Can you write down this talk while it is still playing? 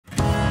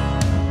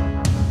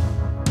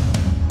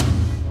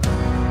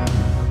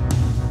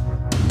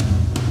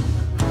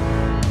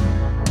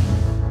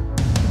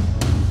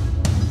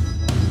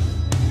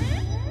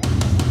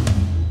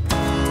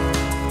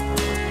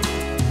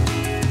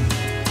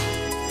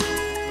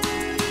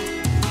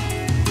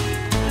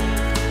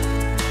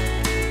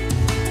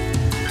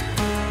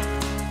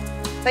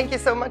Thank you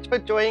so much for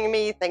joining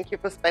me. Thank you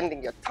for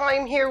spending your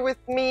time here with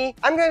me.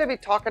 I'm going to be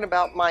talking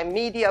about my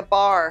media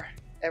bar,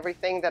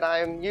 everything that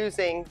I'm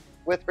using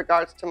with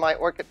regards to my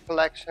orchid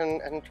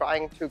collection and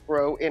trying to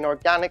grow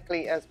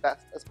inorganically as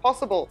best as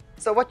possible.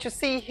 So what you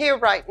see here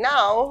right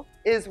now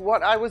is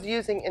what I was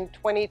using in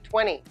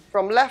 2020.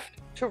 From left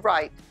to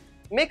right,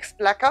 mixed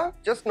leca,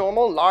 just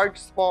normal, large,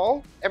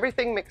 small,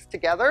 everything mixed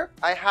together.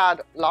 I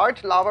had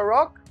large lava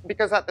rock,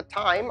 because at the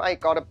time I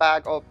got a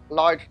bag of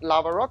large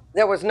lava rock.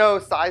 There was no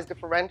size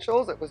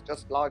differentials, it was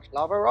just large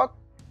lava rock.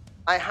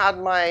 I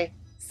had my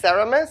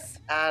Seramis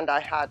and I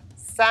had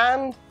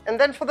sand. And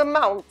then for the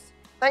mounts,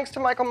 thanks to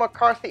Michael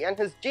McCarthy and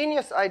his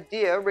genius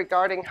idea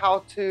regarding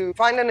how to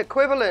find an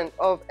equivalent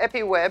of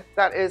EpiWeb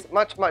that is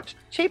much, much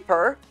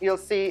cheaper, you'll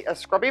see a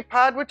scrubby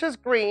pad, which is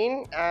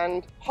green,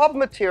 and hob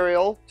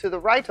material to the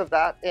right of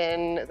that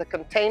in the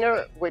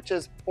container, which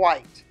is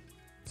white.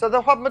 So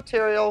the hob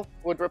material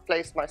would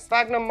replace my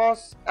sphagnum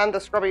moss, and the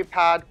scrubby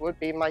pad would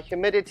be my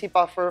humidity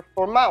buffer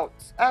for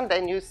mounts. And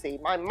then you see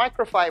my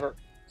microfiber.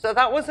 So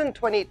that was in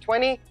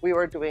 2020. We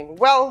were doing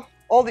well.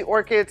 All the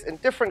orchids in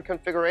different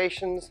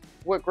configurations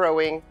were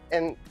growing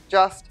in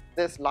just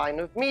this line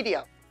of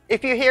media.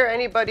 If you hear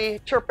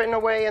anybody chirping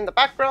away in the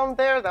background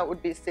there, that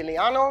would be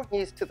Ciliano.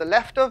 He's to the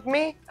left of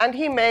me, and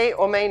he may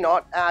or may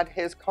not add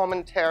his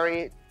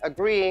commentary,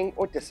 agreeing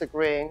or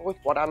disagreeing with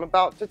what I'm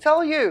about to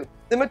tell you.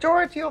 The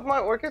majority of my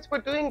orchids were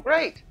doing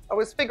great. I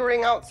was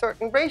figuring out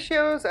certain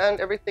ratios and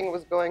everything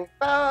was going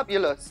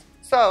fabulous.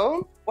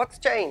 So, what's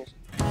changed?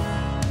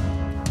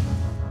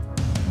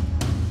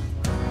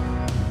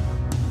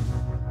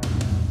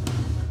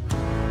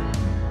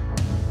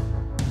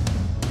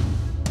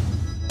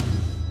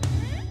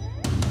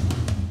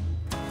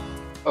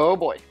 Oh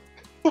boy.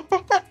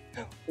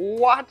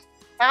 What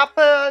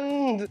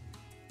happened?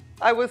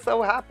 I was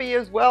so happy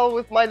as well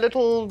with my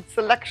little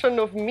selection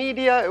of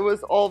media. It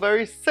was all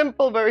very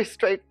simple, very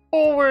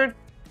straightforward.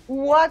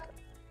 What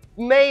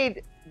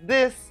made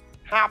this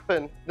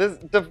happen? This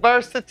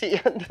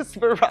diversity and this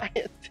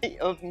variety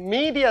of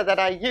media that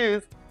I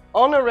use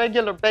on a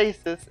regular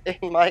basis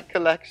in my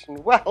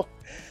collection. Well,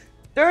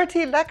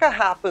 dirty leca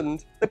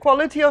happened. The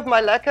quality of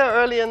my leca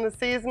early in the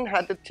season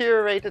had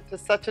deteriorated to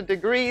such a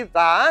degree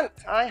that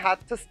I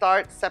had to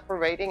start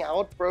separating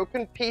out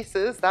broken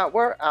pieces that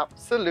were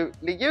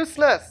absolutely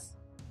useless.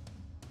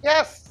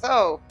 Yes,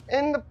 so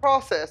in the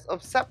process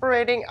of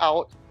separating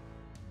out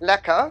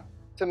leca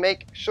to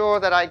make sure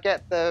that I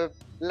get the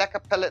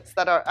leca pellets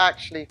that are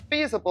actually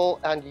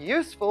feasible and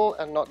useful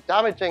and not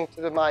damaging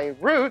to my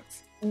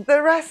roots,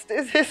 the rest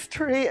is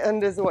history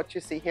and is what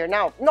you see here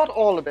now. Not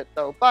all of it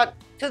though, but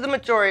to the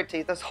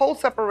majority, this whole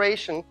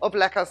separation of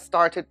leca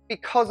started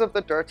because of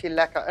the dirty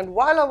leca. And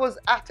while I was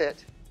at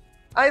it,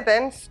 I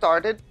then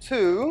started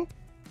to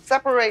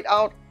separate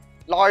out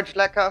large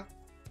leca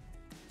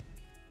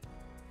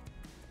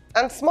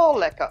and small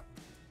leca.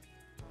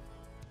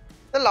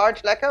 The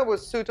large leca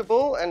was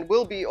suitable and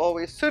will be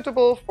always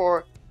suitable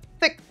for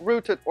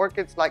thick-rooted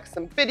orchids like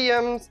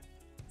Symphidiums,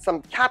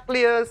 some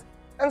Cattleyas,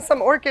 and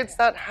some orchids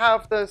that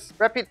have this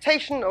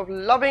reputation of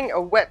loving a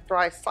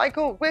wet-dry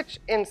cycle, which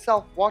in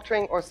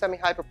self-watering or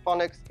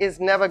semi-hydroponics is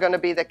never going to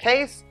be the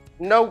case.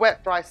 No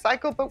wet-dry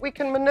cycle, but we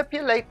can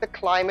manipulate the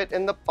climate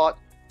in the pot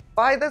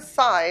by the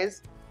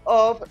size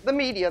of the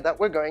media that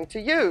we're going to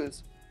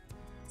use.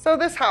 So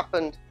this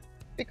happened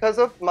because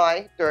of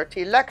my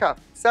dirty leca.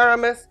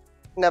 Seramis,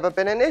 never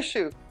been an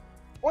issue.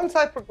 Once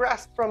I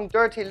progressed from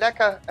dirty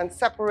leca and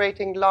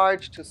separating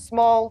large to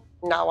small,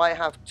 now I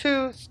have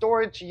 2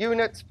 storage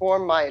units for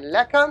my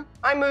leca,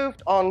 I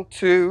moved on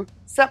to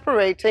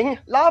separating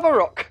lava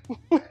rock.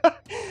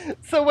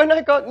 So when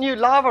I got new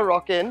lava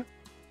rock in,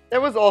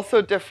 there was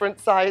also different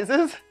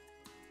sizes,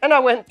 and I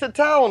went to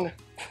town.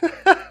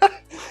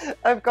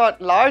 I've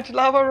got large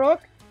lava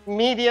rock,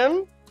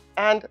 medium,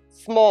 and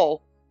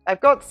small.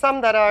 I've got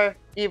some that are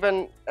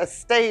even a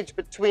stage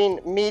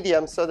between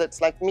medium, so that's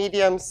like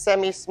medium,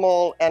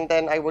 semi-small, and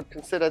then I would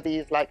consider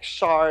these like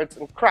shards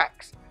and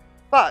cracks.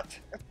 But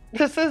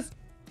this is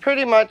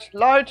pretty much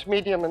large,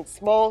 medium, and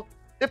small,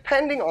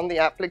 depending on the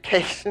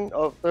application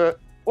of the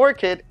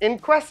orchid in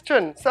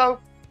question. So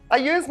I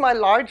use my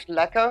large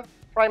leca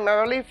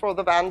primarily for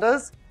the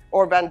vandas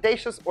or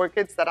vandaceous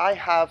orchids that I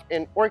have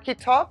in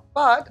Orchitop,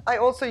 but I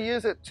also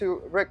use it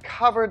to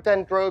recover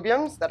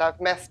dendrobiums that I've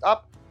messed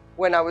up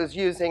when I was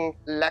using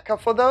leca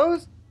for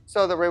those.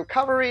 So the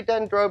recovery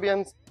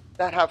dendrobiums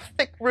that have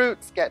thick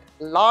roots get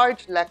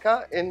large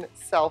leca in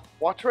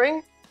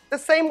self-watering. The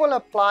same will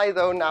apply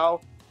though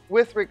now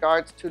with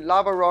regards to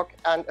lava rock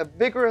and a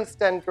vigorous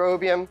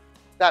dendrobium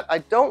that I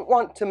don't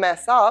want to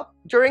mess up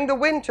during the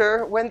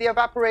winter when the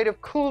evaporative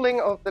cooling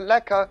of the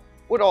leca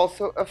would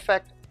also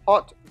affect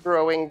hot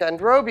growing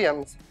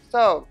dendrobiums.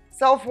 So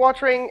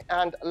self-watering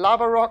and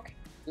lava rock,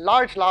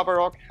 large lava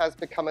rock has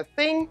become a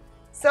thing.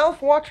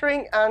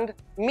 Self-watering and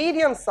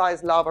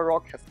medium-sized lava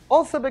rock has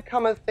also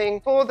become a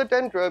thing for the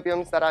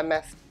dendrobiums that I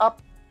messed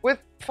up with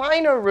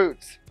finer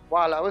roots.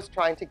 while I was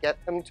trying to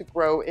get them to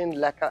grow in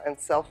Leca and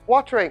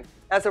self-watering.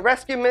 As a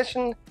rescue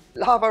mission,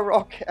 lava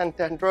rock and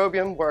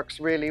dendrobium works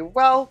really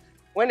well.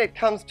 When it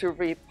comes to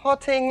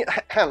repotting,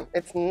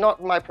 it's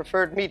not my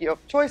preferred media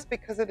of choice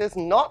because it is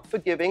not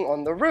forgiving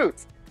on the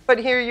roots. But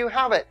here you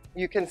have it.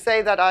 You can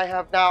say that I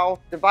have now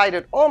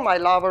divided all my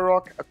lava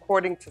rock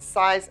according to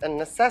size and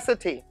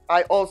necessity.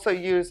 I also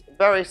use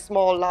very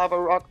small lava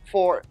rock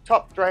for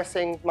top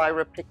dressing my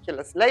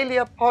Rapiculus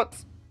laelia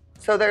pots.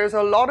 So there's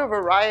a lot of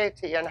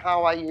variety in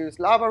how I use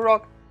lava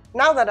rock.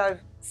 Now that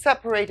I've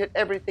separated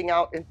everything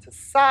out into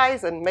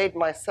size and made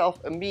myself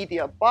a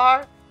media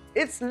bar,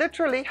 it's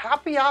literally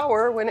happy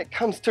hour when it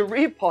comes to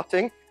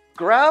repotting.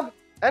 Grab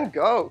and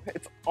go.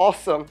 It's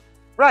awesome.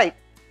 Right,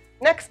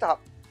 next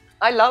up.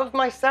 I love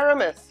my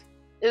Seramis.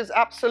 It is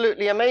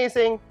absolutely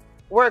amazing.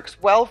 Works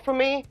well for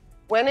me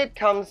when it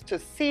comes to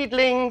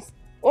seedlings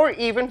or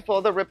even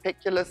for the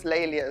Rapiculus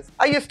laelias.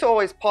 I used to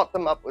always pot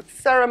them up with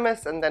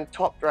Seramis and then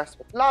top dress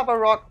with lava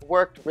rock.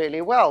 Worked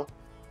really well.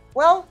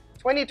 Well,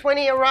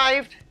 2020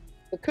 arrived.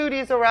 The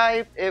cooties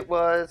arrived. It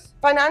was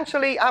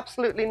financially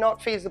absolutely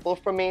not feasible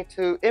for me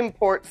to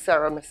import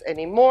Seramis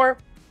anymore.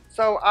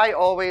 So I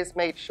always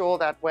made sure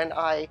that when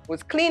I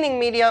was cleaning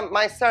media,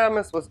 my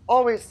Seramis was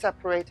always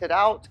separated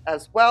out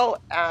as well,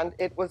 and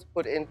it was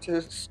put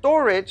into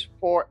storage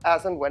for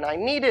as and when I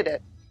needed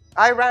it.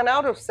 I ran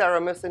out of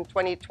Seramis in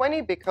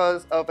 2020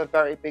 because of a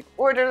very big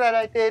order that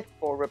I did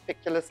for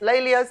Rapiculus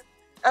laelias,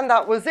 and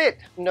that was it.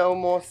 No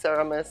more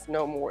Seramis,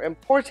 no more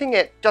importing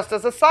it. Just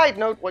as a side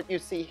note, what you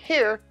see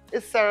here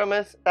is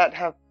Seramis that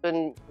have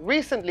been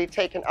recently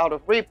taken out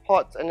of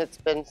repots and it's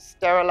been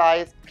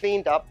sterilized,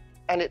 cleaned up,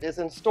 and it is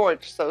in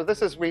storage. So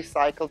this is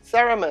recycled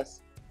Seramis.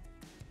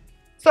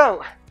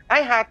 So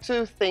I had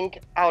to think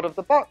out of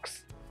the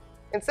box.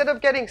 Instead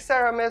of getting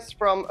Seramis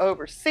from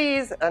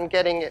overseas and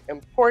getting it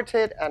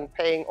imported and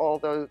paying all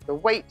the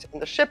weight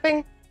and the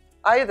shipping,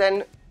 I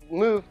then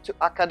moved to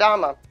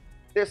Akadama.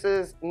 This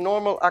is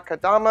normal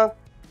Akadama.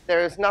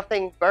 There is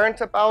nothing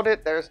burnt about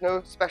it. There's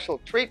no special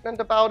treatment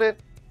about it.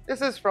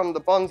 This is from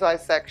the bonsai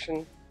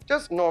section,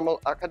 just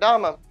normal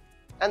Akadama.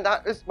 And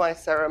that is my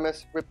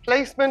Seramis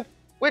replacement,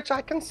 which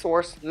I can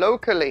source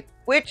locally,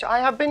 which I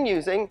have been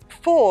using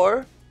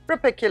for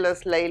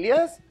Rapiculus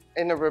laelias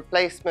in a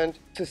replacement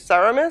to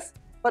Seramis,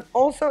 but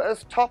also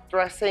as top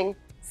dressing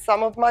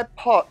some of my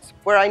pots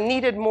where I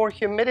needed more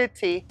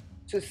humidity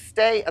to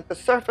stay at the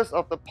surface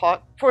of the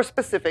pot for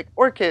specific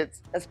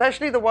orchids,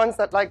 especially the ones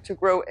that like to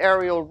grow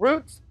aerial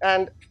roots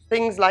and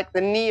things like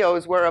the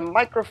neos where a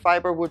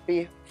microfiber would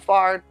be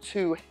far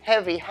too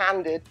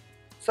heavy-handed.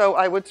 So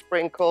I would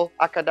sprinkle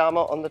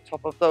Akadama on the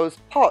top of those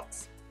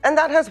pots. And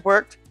that has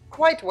worked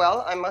quite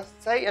well, I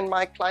must say. In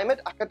my climate,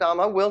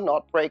 Akadama will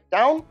not break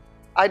down.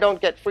 I don't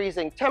get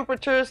freezing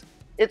temperatures.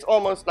 It's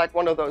almost like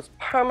one of those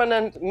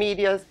permanent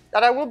medias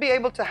that I will be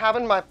able to have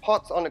in my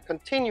pots on a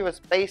continuous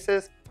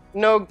basis,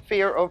 no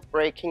fear of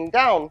breaking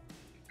down.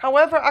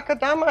 However,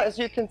 Akadama, as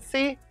you can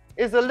see,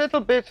 is a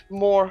little bit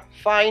more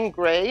fine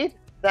grade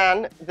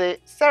than the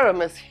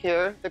Seramis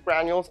here. The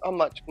granules are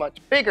much, much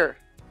bigger.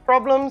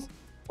 Problems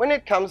when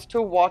it comes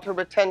to water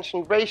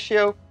retention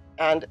ratio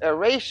and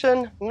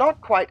aeration,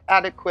 not quite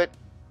adequate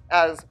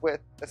as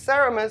with the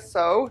Seramis,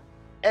 so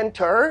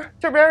enter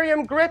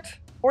terrarium grit,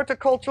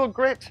 horticultural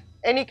grit,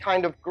 any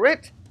kind of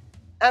grit,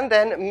 and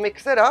then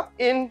mix it up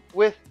in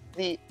with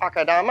the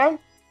Akadama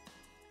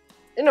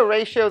in a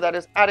ratio that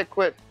is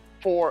adequate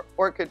for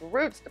orchid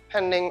roots,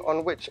 depending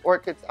on which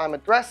orchids I'm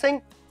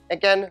addressing.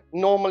 Again,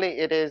 normally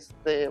it is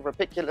the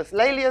Rapiculus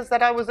laelias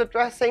that I was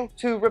addressing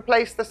to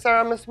replace the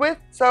Seramis with,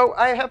 so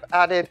I have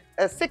added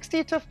a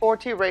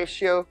 60-40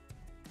 ratio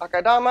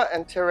Akadama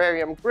and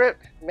terrarium grit,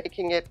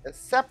 making it a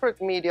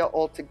separate media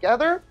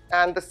altogether.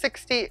 And the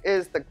 60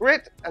 is the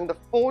grit and the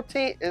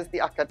 40 is the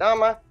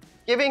Akadama,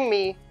 giving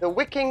me the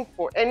wicking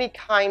for any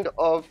kind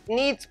of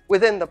needs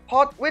within the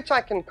pot, which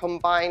I can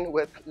combine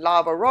with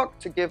lava rock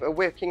to give a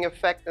wicking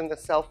effect in the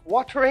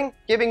self-watering,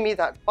 giving me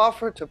that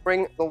buffer to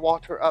bring the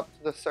water up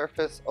to the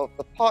surface of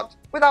the pot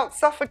without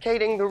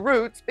suffocating the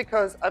roots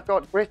because I've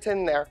got grit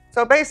in there.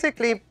 So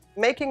basically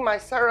making my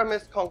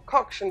Seramis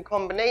concoction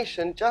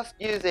combination just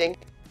using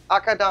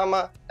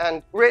Akadama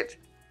and grit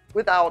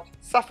without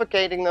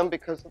suffocating them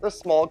because of the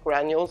small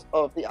granules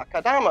of the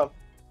Akadama.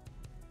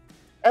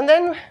 And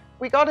then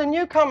we got a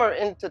newcomer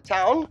into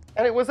town,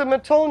 and it was a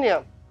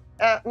Metonia.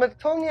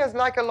 Metonia is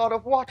like a lot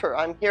of water.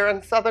 I'm here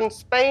in southern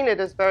Spain.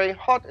 It is very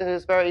hot, it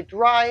is very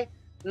dry,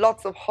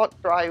 lots of hot,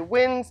 dry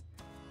winds.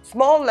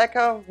 Small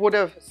Leca would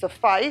have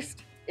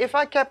sufficed if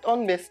I kept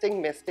on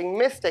misting.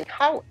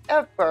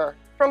 However,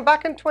 from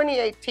back in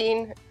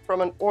 2018,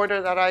 from an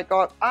order that I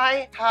got,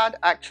 I had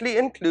actually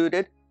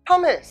included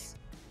pumice,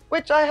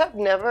 which I have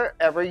never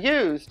ever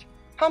used.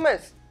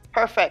 Pumice,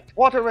 perfect.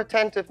 Water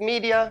retentive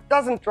media,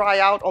 doesn't dry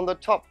out on the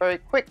top very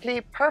quickly,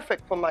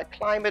 perfect for my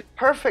climate,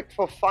 perfect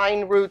for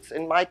fine roots.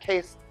 In my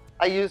case,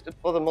 I used it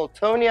for the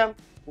Miltonia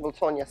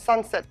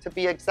Sunset to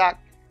be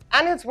exact,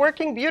 and it's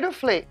working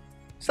beautifully.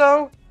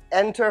 So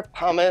enter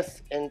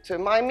pumice into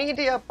my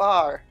media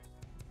bar.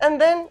 And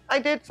then I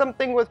did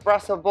something with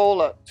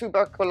Brassavola,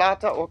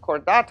 tuberculata or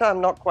cordata, I'm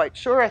not quite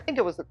sure. I think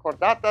it was the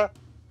cordata,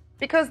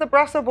 because the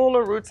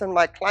Brassavola roots in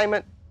my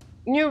climate,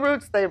 new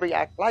roots, they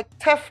react like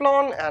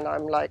Teflon, and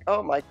I'm like,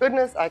 oh my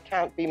goodness, I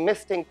can't be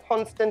misting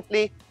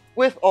constantly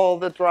with all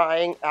the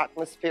drying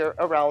atmosphere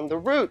around the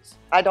roots.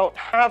 I don't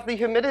have the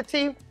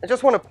humidity. I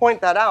just want to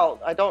point that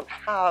out. I don't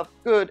have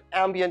good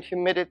ambient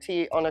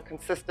humidity on a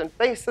consistent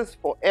basis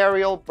for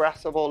aerial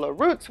Brassavola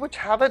roots, which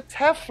have a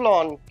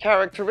Teflon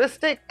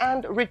characteristic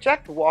and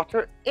reject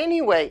water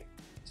anyway.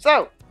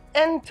 So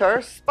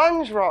enter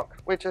sponge rock,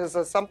 which is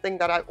something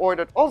that I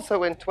ordered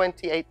also in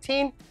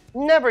 2018.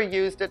 Never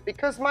used it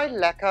because my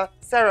Leca,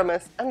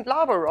 Seramis, and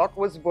lava rock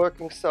was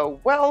working so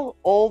well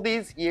all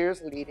these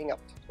years leading up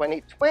to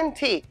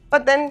 2020.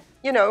 But then,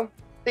 you know,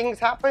 things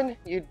happen.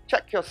 You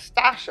check your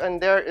stash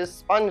and there is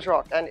sponge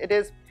rock, and it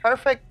is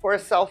perfect for a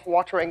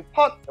self-watering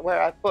pot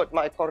where I put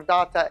my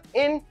cordata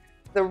in.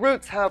 The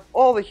roots have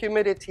all the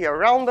humidity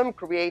around them,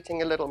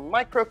 creating a little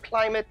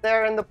microclimate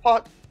there in the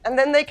pot, and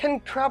then they can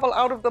travel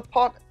out of the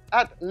pot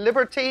at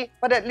liberty,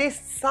 but at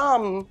least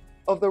some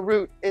of the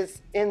root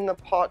is in the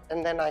pot,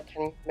 and then I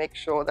can make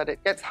sure that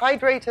it gets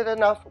hydrated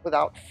enough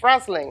without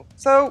frazzling.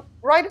 So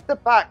right at the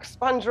back,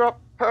 sponge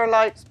rock,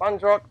 perlite,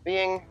 sponge rock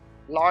being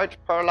large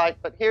perlite,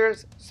 but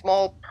here's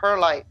small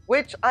perlite,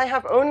 which I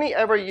have only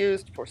ever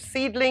used for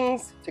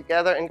seedlings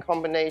together in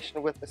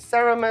combination with the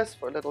Seramis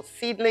for little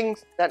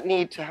seedlings that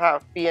need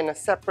to be in a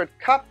separate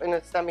cup in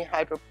a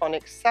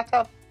semi-hydroponic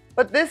setup.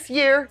 But this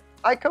year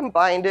I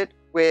combined it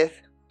with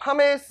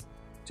pumice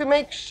to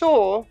make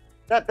sure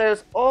that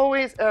there's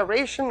always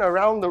aeration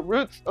around the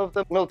roots of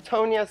the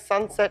Miltonia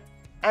sunset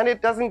and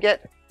it doesn't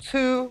get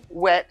too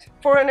wet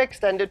for an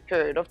extended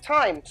period of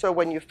time. So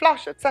when you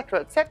flush,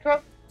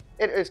 etc.,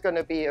 it is going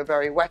to be a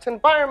very wet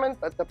environment,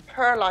 but the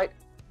perlite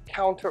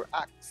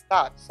counteracts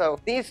that. So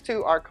these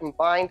two are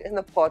combined in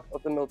the pot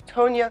of the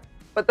Miltonia,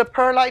 but the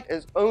perlite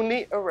is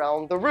only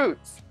around the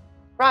roots.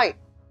 Right,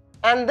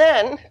 and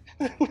then,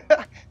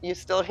 you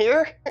still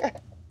here?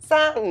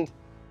 Sand.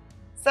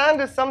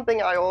 Sand is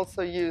something I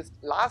also used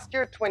last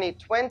year,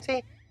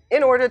 2020,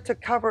 in order to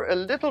cover a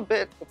little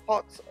bit the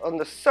pots on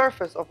the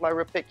surface of my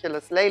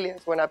Rapiculus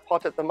lalias when I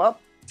potted them up,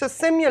 to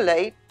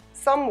simulate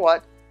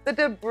somewhat the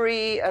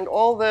debris and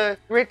all the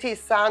gritty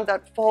sand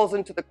that falls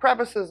into the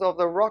crevices of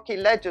the rocky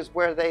ledges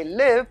where they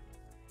live.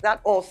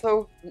 That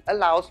also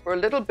allows for a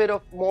little bit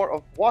of more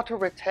of water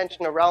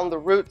retention around the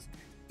roots,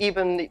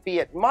 even be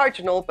it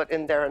marginal, but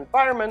in their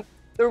environment,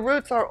 the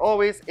roots are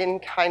always in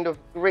kind of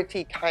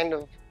gritty, kind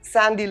of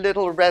sandy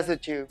little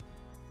residue.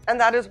 And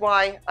that is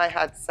why I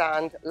had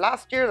sand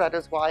last year. That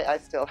is why I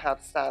still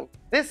have sand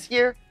this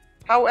year.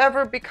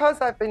 However, because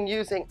I've been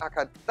using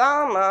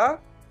Akadama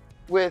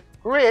with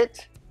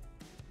grit,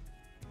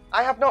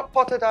 I have not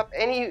potted up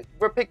any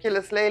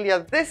Rapiculus lalia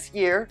this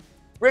year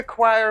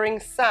requiring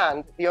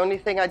sand. The only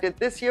thing I did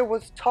this year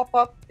was top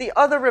up the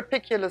other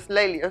Rapiculus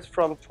lalias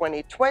from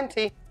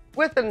 2020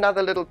 with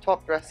another little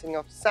top dressing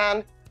of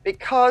sand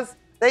because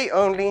they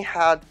only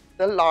had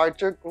the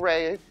larger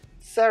gray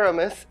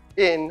Seramis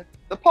in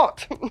the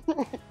pot.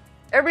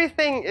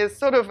 Everything is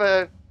sort of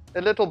a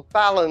little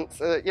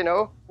balance, you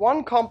know,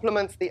 one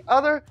complements the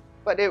other,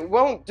 but it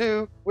won't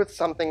do with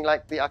something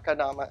like the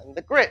Akadama and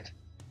the grit.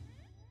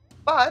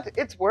 But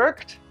it's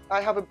worked. I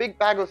have a big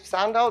bag of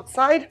sand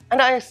outside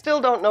and I still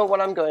don't know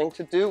what I'm going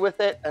to do with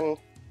it, and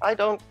I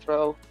don't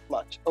throw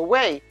much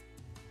away.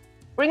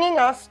 Bringing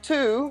us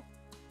to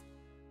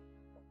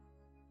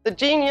the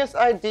genius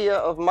idea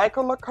of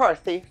Michael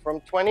McCarthy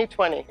from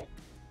 2020.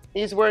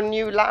 These were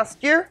new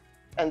last year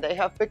and they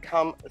have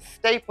become a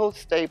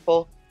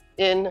staple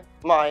in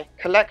my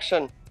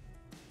collection.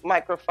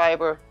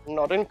 Microfiber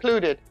not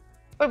included.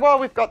 But while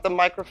we've got the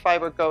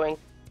microfiber going,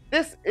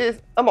 this is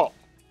a mop.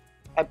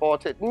 I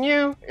bought it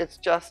new, it's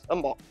just a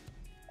mop.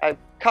 I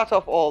cut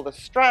off all the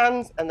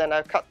strands and then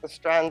I cut the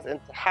strands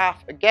into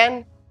half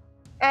again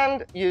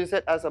and use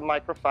it as a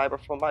microfiber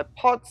for my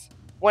pots.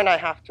 When I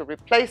have to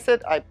replace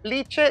it, I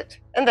bleach it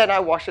and then I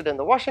wash it in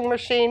the washing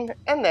machine,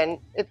 and then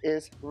it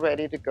is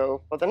ready to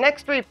go for the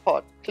next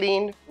repot.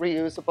 Clean,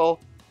 reusable,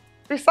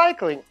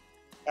 recycling,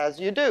 as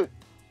you do.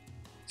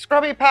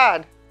 Scrubby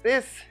pad,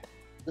 this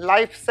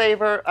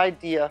lifesaver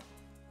idea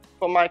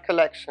for my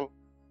collection.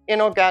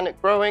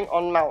 Inorganic growing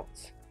on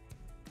mounts.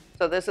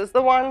 So this is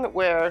the one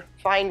where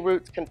fine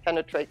roots can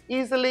penetrate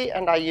easily,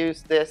 and I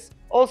use this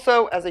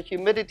also as a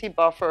humidity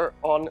buffer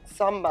on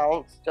some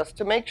mounts just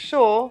to make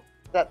sure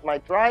that my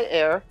dry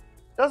air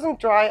doesn't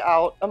dry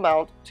out a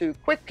mount too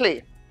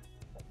quickly.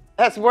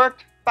 Has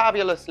worked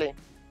fabulously.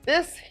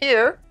 This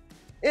here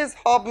is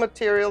hob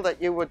material that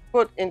you would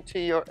put into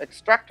your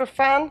extractor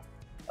fan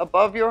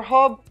above your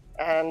hob,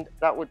 and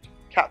that would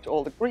catch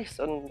all the grease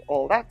and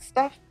all that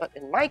stuff. But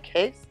in my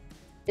case,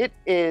 it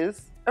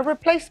is a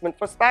replacement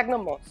for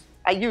sphagnum moss.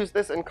 I use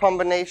this in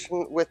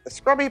combination with the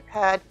scrubby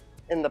pad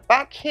in the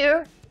back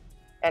here,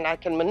 and I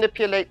can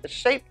manipulate the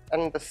shape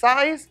and the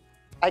size.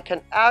 I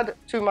can add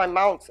to my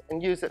mounts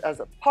and use it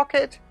as a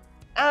pocket.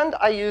 And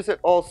I use it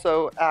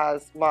also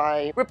as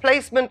my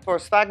replacement for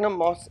sphagnum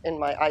moss in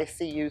my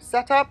ICU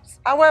setups.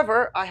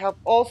 However, I have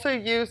also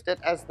used it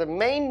as the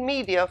main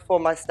media for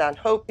my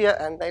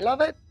Stanhopeia, and they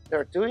love it.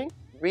 They're doing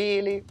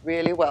really,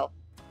 really well.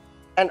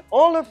 And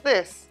all of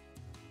this,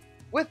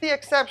 with the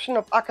exception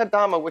of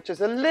Akadama, which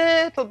is a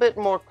little bit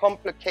more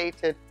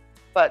complicated,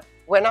 but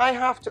when I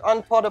have to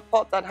unpot a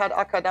pot that had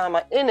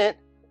Akadama in it,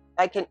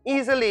 I can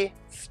easily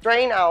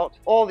strain out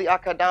all the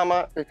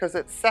Akadama because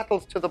it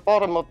settles to the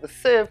bottom of the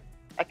sieve.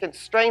 I can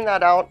strain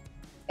that out,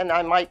 and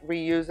I might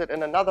reuse it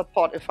in another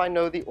pot if I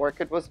know the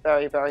orchid was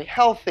very, very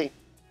healthy.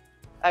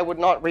 I would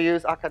not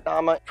reuse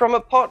Akadama from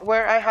a pot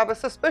where I have a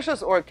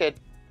suspicious orchid.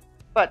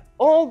 But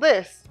all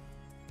this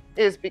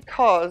is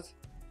because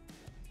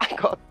I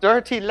got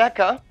dirty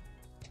Leca,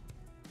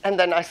 and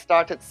then I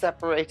started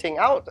separating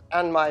out,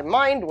 and my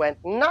mind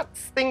went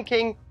nuts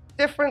thinking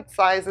different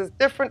sizes,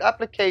 different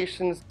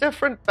applications,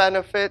 different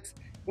benefits,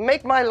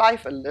 make my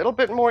life a little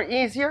bit more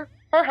easier,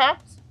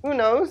 perhaps. Who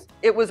knows?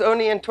 It was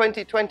only in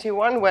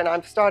 2021 when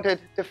I've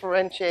started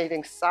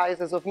differentiating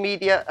sizes of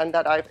media and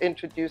that I've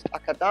introduced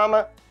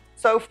Akadama.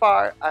 So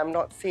far, I'm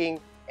not seeing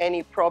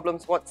any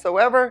problems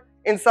whatsoever.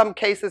 In some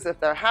cases, if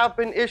there have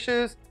been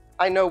issues,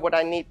 I know what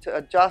I need to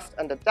adjust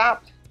and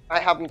adapt. I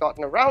haven't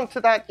gotten around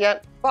to that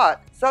yet,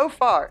 but so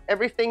far,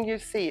 everything you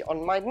see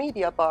on my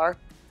media bar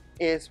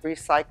is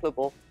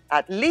recyclable.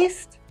 At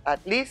least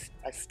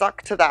I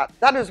stuck to that.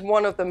 That is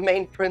one of the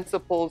main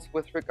principles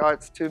with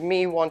regards to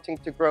me wanting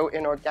to grow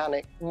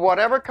inorganic.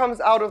 Whatever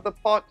comes out of the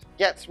pot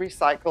gets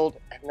recycled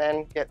and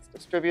then gets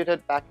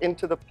distributed back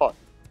into the pot.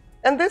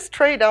 And this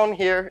tray down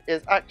here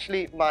is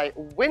actually my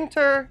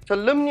winter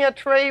Tolumnia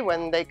tray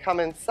when they come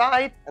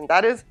inside, and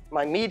that is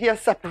my media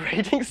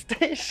separating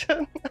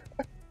station.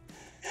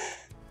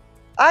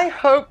 I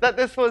hope that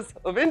this was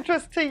of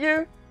interest to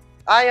you.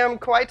 I am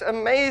quite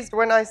amazed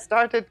when I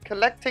started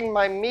collecting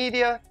my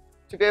media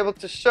to be able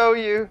to show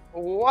you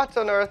what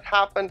on earth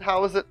happened,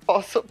 how is it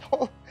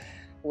possible?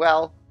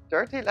 Well,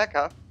 dirty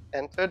Leca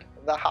entered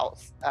the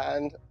house,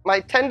 and my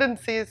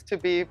tendencies to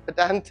be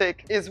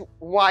pedantic is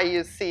why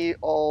you see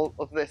all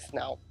of this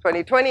now.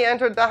 2020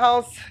 entered the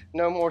house,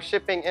 no more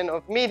shipping in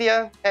of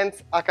media,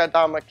 hence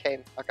Akadama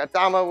came.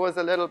 Akadama was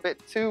a little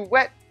bit too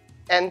wet,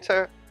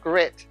 enter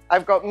grit.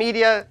 I've got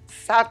media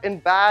sat in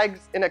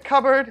bags in a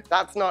cupboard,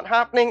 that's not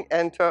happening,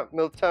 enter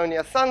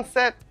Miltonia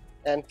Sunset,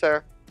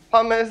 enter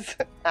pumice,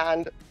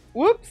 and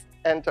whoops,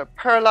 enter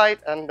perlite,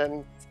 and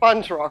then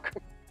sponge rock.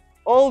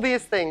 All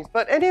these things.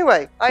 But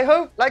anyway, I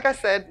hope, like I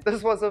said,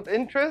 this was of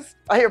interest.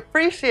 I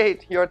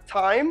appreciate your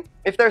time.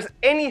 If there's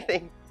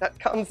anything that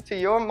comes to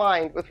your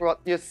mind with what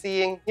you're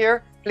seeing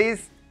here,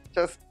 please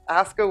just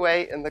ask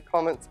away in the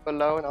comments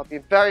below, and I'll be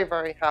very,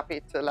 very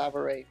happy to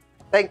elaborate.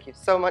 Thank you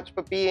so much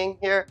for being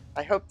here.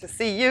 I hope to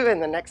see you in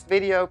the next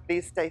video.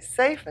 Please stay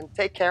safe and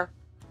take care.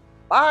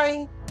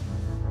 Bye.